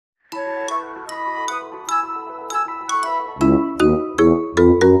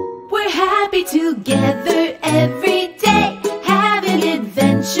free together every day, having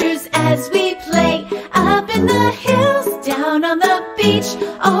adventures as we play. Up in the hills, down on the beach,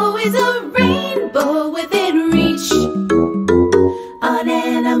 always a rainbow within reach. On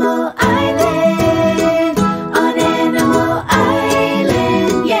Animal Island, on Animal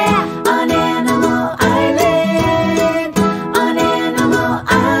Island, yeah. On Animal Island, on Animal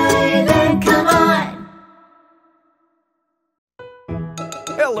Island, come on.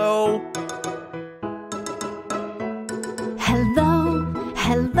 Hello. Hello,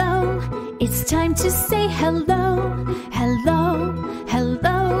 hello, it's time to say hello. Hello,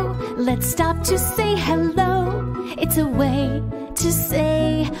 hello, let's stop to say hello. It's a way to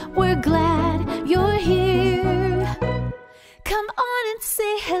say we're glad you're here. Come on and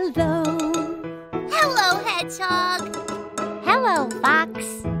say hello. Hello, Hedgehog. Hello, Fox.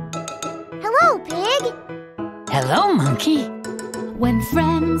 Hello, Pig. Hello, Monkey. When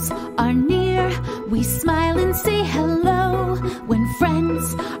friends are near, we smile and say hello. When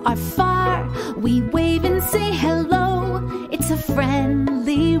friends are far, we wave and say hello. It's a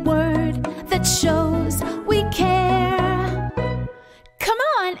friendly word that shows we care. Come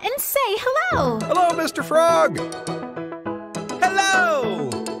on and say hello. Hello, Mr. Frog. Hello.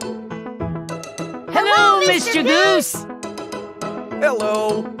 Hello, Mr. Goose.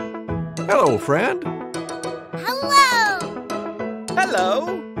 Hello. Hello, friend. Hello.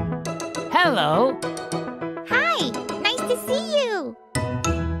 Hello. Hello. Hi, nice to see you.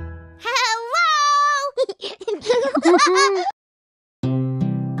 Hello.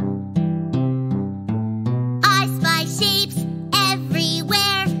 I spy shapes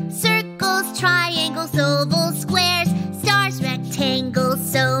everywhere. Circles, triangles, ovals, squares, stars, rectangles,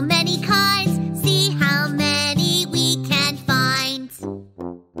 so many kinds. See how many we can find.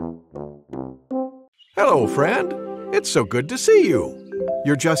 Hello, friend. It's so good to see you.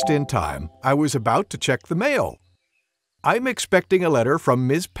 You're just in time. I was about to check the mail. I'm expecting a letter from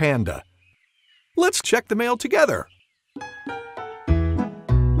Ms. Panda. Let's check the mail together.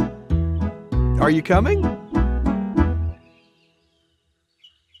 Are you coming?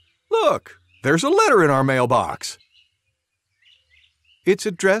 Look, there's a letter in our mailbox. It's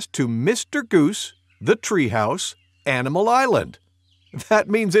addressed to Mr. Goose, the Treehouse, Animal Island. That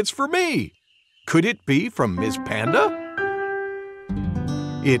means it's for me. Could it be from Ms. Panda?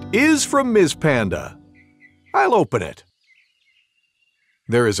 It is from Ms. Panda. I'll open it.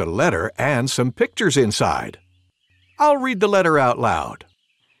 There is a letter and some pictures inside. I'll read the letter out loud.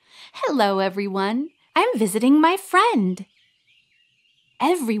 Hello, everyone. I'm visiting my friend.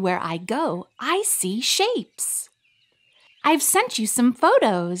 Everywhere I go, I see shapes. I've sent you some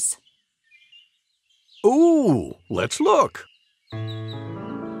photos. Ooh, let's look.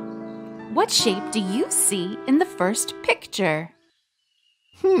 What shape do you see in the first picture?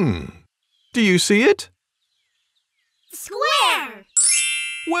 Do you see it? Square.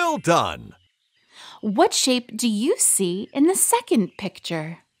 Well done. What shape do you see in the second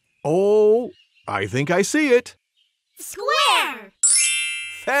picture? Oh, I think I see it. Square.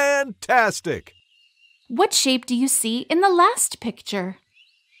 Fantastic. What shape do you see in the last picture?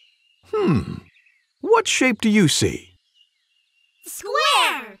 What shape do you see?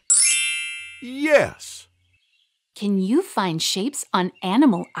 Square. Yes. Can you find shapes on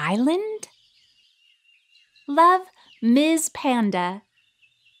Animal Island? Love, Ms. Panda.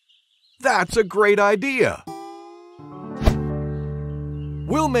 That's a great idea.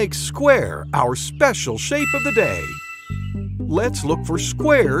 We'll make square our special shape of the day. Let's look for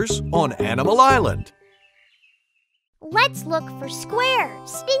squares on Animal Island. Let's look for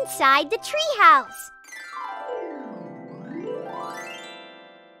squares inside the treehouse.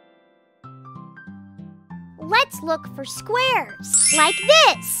 Let's look for squares like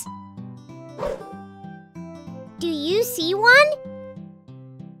this. Do you see one?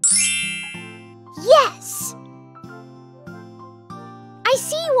 Yes. I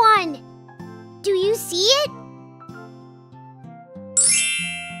see one. Do you see it?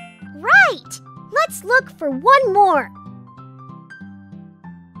 Right. Let's look for one more.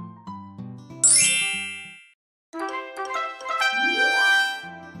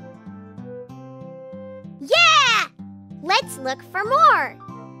 Yeah! Let's look for more.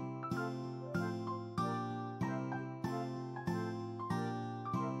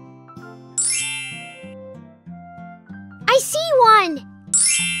 I see one.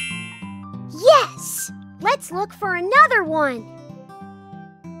 Yes! Let's look for another one.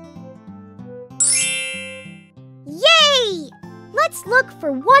 Yay! Let's look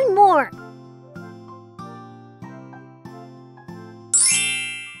for one more.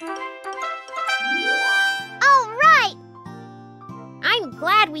 All right! I'm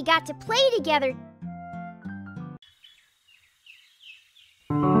glad glad we got to play together.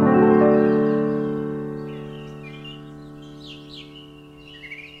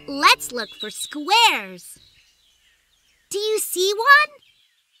 Let's look for squares. Do you see one?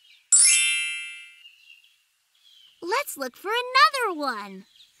 Let's look for another one.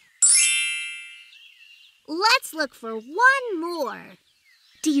 Let's look for one more.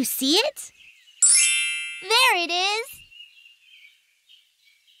 Do you see it? There it is.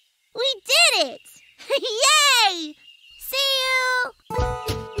 We did it! Yay! See you!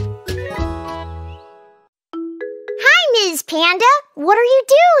 Hi, Ms. Panda. What are you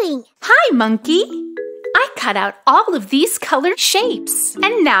doing? Hi, Monkey. I cut out all of these colored shapes,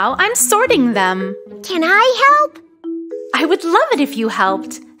 and now I'm sorting them. Can I help? I would love it if you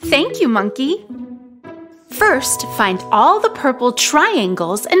helped. Thank you, Monkey. First, find all the purple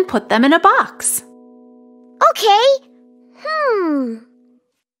triangles and put them in a box. Okay.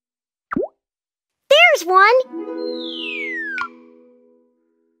 There's one.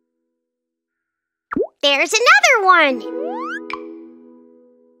 There's another one.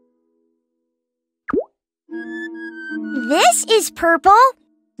 This is purple.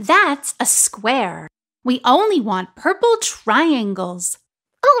 That's a square. We only want purple triangles.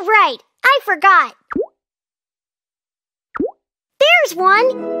 Oh, right. I forgot. There's one.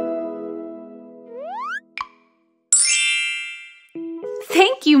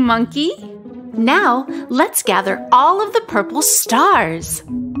 Thank you, Monkey. Now, let's gather all of the purple stars.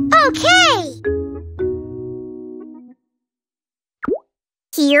 Okay.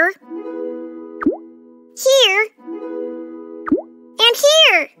 Here. Here. And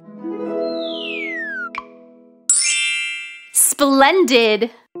here. Splendid!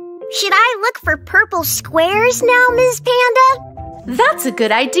 Should I look for purple squares now, Ms. Panda? That's a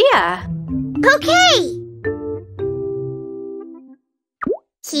good idea. Okay.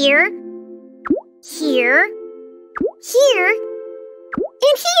 Here, here, here,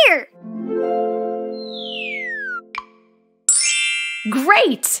 and here.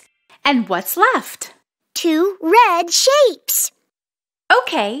 Great! And what's left? 2 red shapes.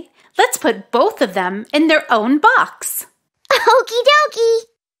 Okay, let's put both of them in their own box. Okie dokie.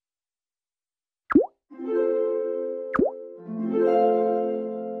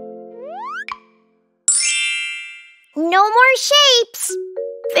 No more shapes.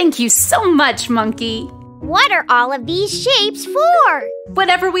 Thank you so much, Monkey. What are all of these shapes for?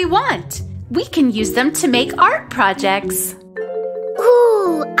 Whatever we want. We can use them to make art projects.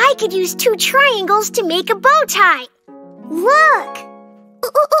 Ooh, I could use 2 triangles to make a bow tie. Look.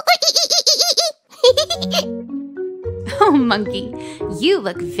 Oh, Monkey, you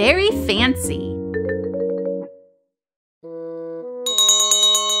look very fancy.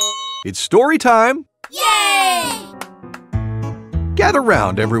 It's story time. Yay! Gather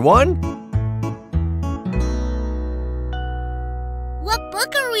round, everyone. What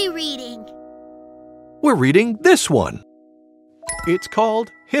book are we reading? We're reading this one. It's called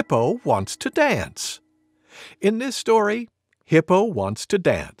Hippo Wants to Dance. In this story, Hippo wants to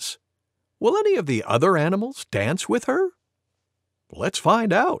dance. Will any of the other animals dance with her? Let's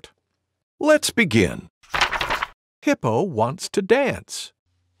find out. Let's begin. Hippo Wants to Dance.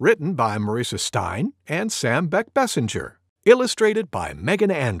 Written by Marissa Stein and Sam Beck-Bessinger. Illustrated by Megan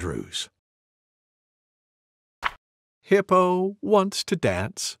Andrews. Hippo wants to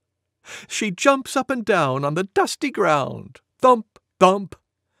dance. She jumps up and down on the dusty ground. Thump, thump.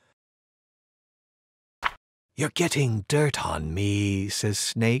 You're getting dirt on me, says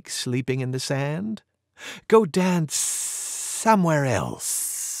Snake, sleeping in the sand. Go dance somewhere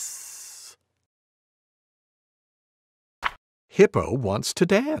else. Hippo wants to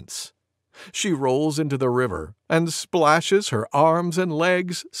dance. She rolls into the river and splashes her arms and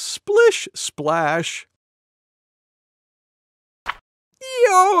legs, splish, splash.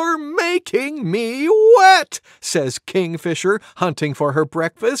 You're making me wet, says Kingfisher, hunting for her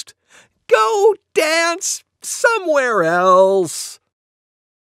breakfast. Go dance somewhere else.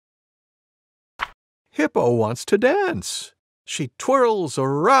 Hippo wants to dance. She twirls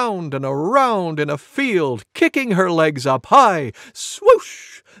around and around in a field, kicking her legs up high.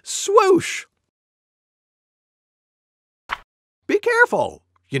 Swoosh, swoosh. Be careful.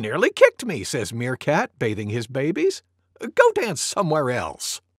 You nearly kicked me, says Meerkat, bathing his babies. Go dance somewhere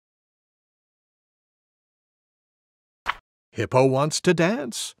else. Hippo wants to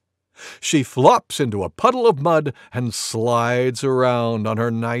dance. She flops into a puddle of mud and slides around on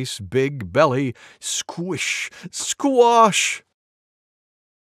her nice big belly. Squish, squash.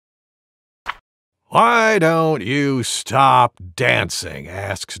 Why don't you stop dancing?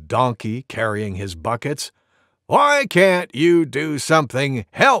 Asks Donkey, carrying his buckets. Why can't you do something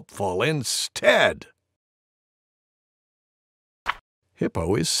helpful instead?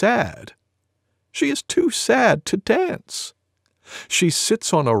 Hippo is sad. She is too sad to dance. She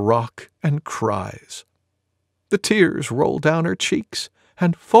sits on a rock and cries. The tears roll down her cheeks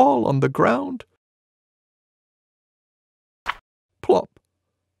and fall on the ground. Plop,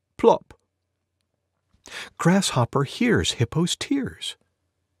 plop. Grasshopper hears Hippo's tears.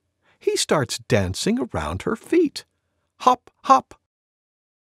 He starts dancing around her feet. Hop, hop.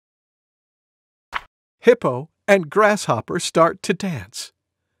 Hippo and Grasshopper start to dance.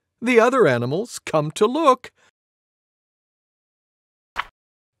 The other animals come to look.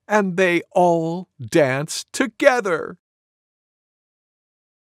 And they all dance together.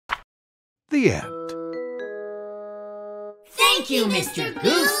 The end. Thank you, Mr.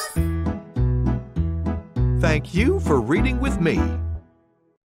 Goose. Thank you for reading with me.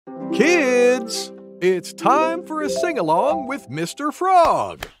 Kids, it's time for a sing-along with Mr.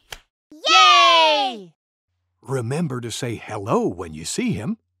 Frog. Yay! Remember to say hello when you see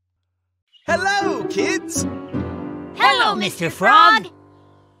him. Hello, kids! Hello, Mr. Frog.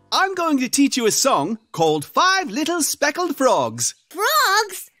 I'm going to teach you a song called 5 Little Speckled Frogs.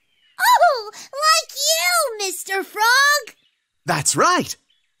 Frogs? Oh, like you, Mr. Frog! That's right.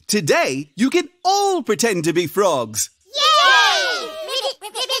 Today, you can all pretend to be frogs. Yay!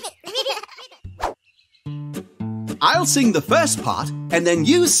 I'll sing the first part, and then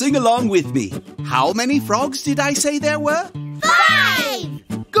you sing along with me. How many frogs did I say there were?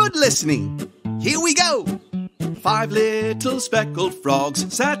 5! Good listening. Here we go. 5 little speckled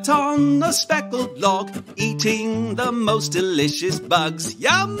frogs sat on a speckled log, eating the most delicious bugs.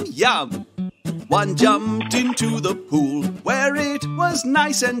 Yum, yum. One jumped into the pool where it was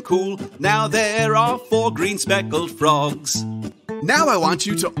nice and cool. Now there are 4 green speckled frogs. Now I want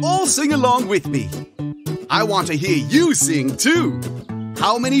you to all sing along with me. I want to hear you sing too.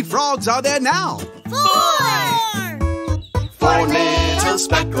 How many frogs are there now? 4! 4 little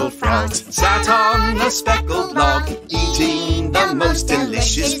speckled frogs sat on a speckled log, eating the most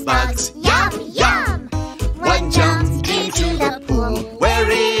delicious bugs. Yum, yum! One jumped into the pool where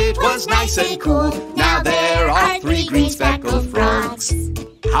it was nice and cool. Now there are 3 green speckled frogs.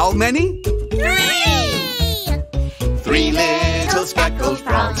 How many? 3! 3 little speckled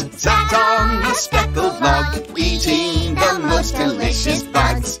frogs sat on a speckled log, eating the most delicious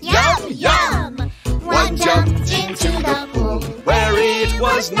bugs. Yum, yum! One jumped into the pool where it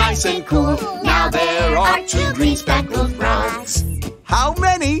was nice and cool. Now there are 2 green speckled frogs. How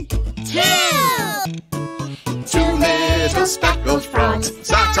many? 2! 2 little speckled frogs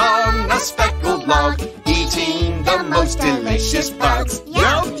sat on a speckled log, eating the most delicious bugs.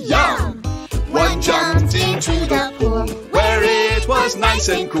 Yum, yum! One jumped into the pool where it was nice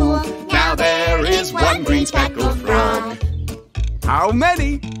and cool. Now there is 1 green speckled frog. How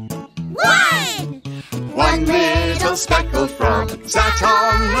many? 1! 1 little speckled frog sat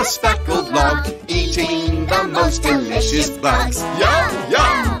on a speckled log, eating the most delicious bugs. Yum,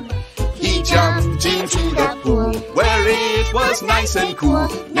 yum! He jumped into the pool where it was nice and cool.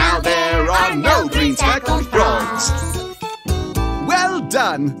 Now there are no green speckled frogs. Well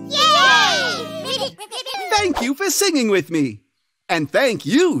done! Yay! Thank you for singing with me. And thank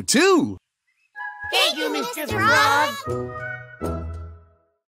you, too. Thank you, Mr. Frog.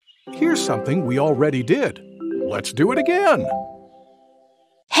 Here's something we already did. Let's do it again.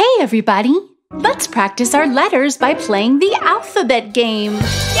 Hey, everybody! Let's practice our letters by playing the alphabet game. Yay!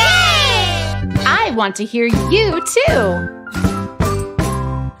 I want to hear you, too.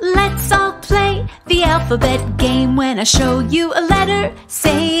 Let's all play the alphabet game. When I show you a letter,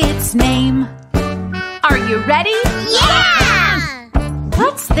 say its name. Are you ready? Yeah!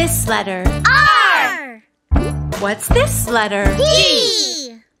 What's this letter? R! What's this letter?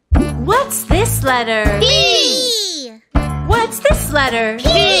 D! What's this letter? B! What's this letter?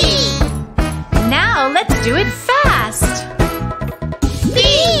 P! Now let's do it fast.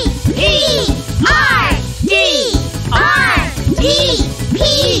 B! P! R! D! R! D!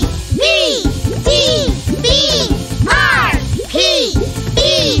 P! B! D! B! R! P! B!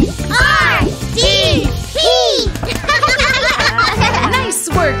 R! D! P! Nice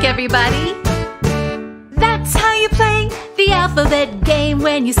work, everybody. That's how you play the alphabet game.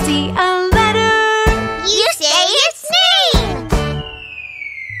 When you see a letter, You say its name!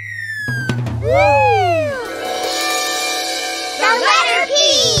 Woo! The letter P!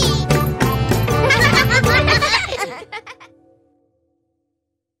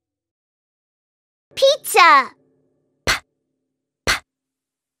 Pizza!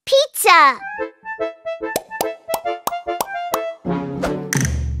 Pizza!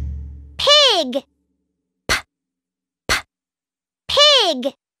 Pig!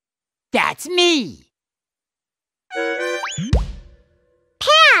 That's me.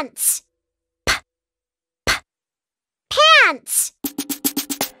 Pants. Pants.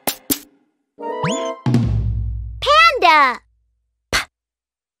 Panda.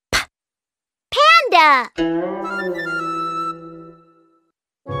 Panda.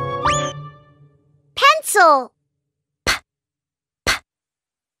 Pencil.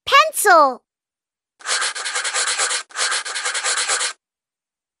 Pencil.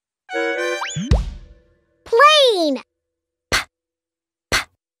 Plane.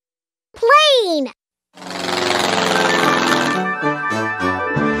 Plane.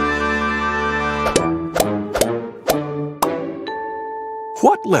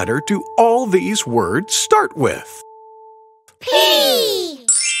 What letter do all these words start with? P.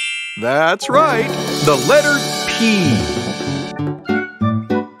 That's right, the letter P.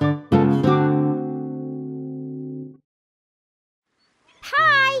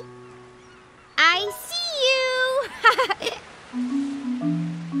 Hi. I see you.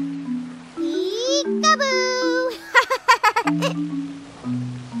 Peekaboo.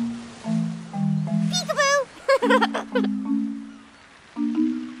 Peekaboo.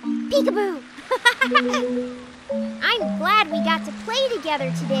 Peekaboo. I'm glad we got to play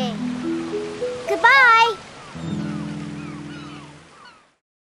together today. Goodbye.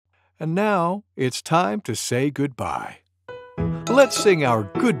 And now it's time to say goodbye. Let's sing our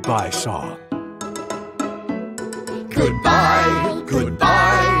goodbye song. Goodbye,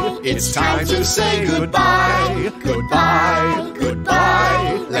 goodbye, it's time to say goodbye. Goodbye,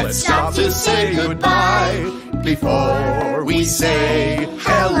 goodbye, let's stop to say goodbye before we say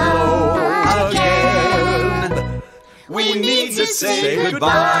hello again. We need to say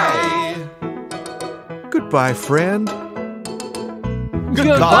goodbye. Goodbye, friend.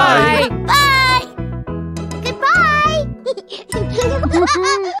 Goodbye. Bye. Goodbye.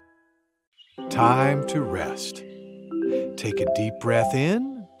 Time to rest. Take a deep breath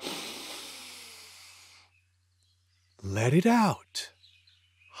in. Let it out.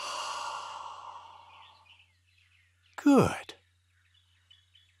 Good.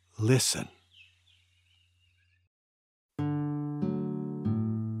 Listen.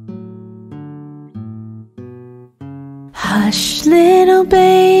 Hush, little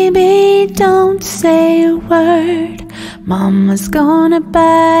baby, don't say a word. Mama's gonna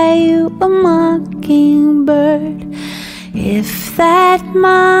buy you a mockingbird. If that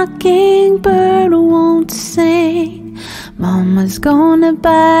mockingbird won't sing, Mama's gonna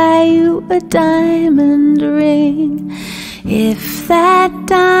buy you a diamond ring. If that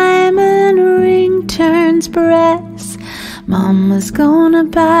diamond ring turns brass, Mama's gonna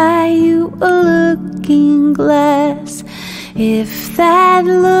buy you a looking glass. If that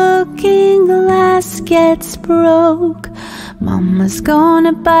looking glass gets broke, Mama's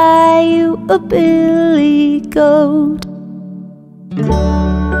gonna buy you a billy goat.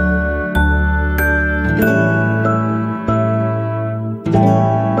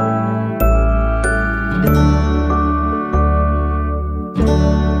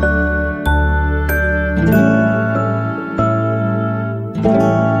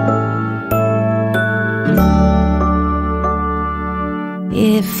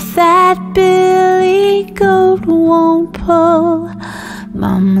 If that billy goat won't pull,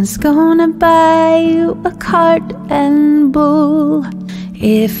 Mama's gonna buy you a cart and bull.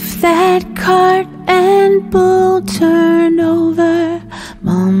 If that cart and bull turn over,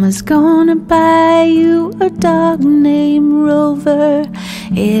 Mama's gonna buy you a dog named Rover.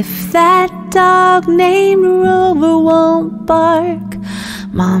 If that dog named Rover won't bark,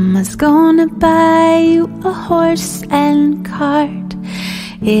 Mama's gonna buy you a horse and cart.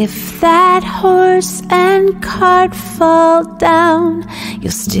 If that horse and cart fall down,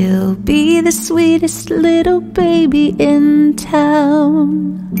 you'll still be the sweetest little baby in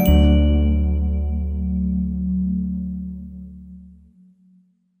town.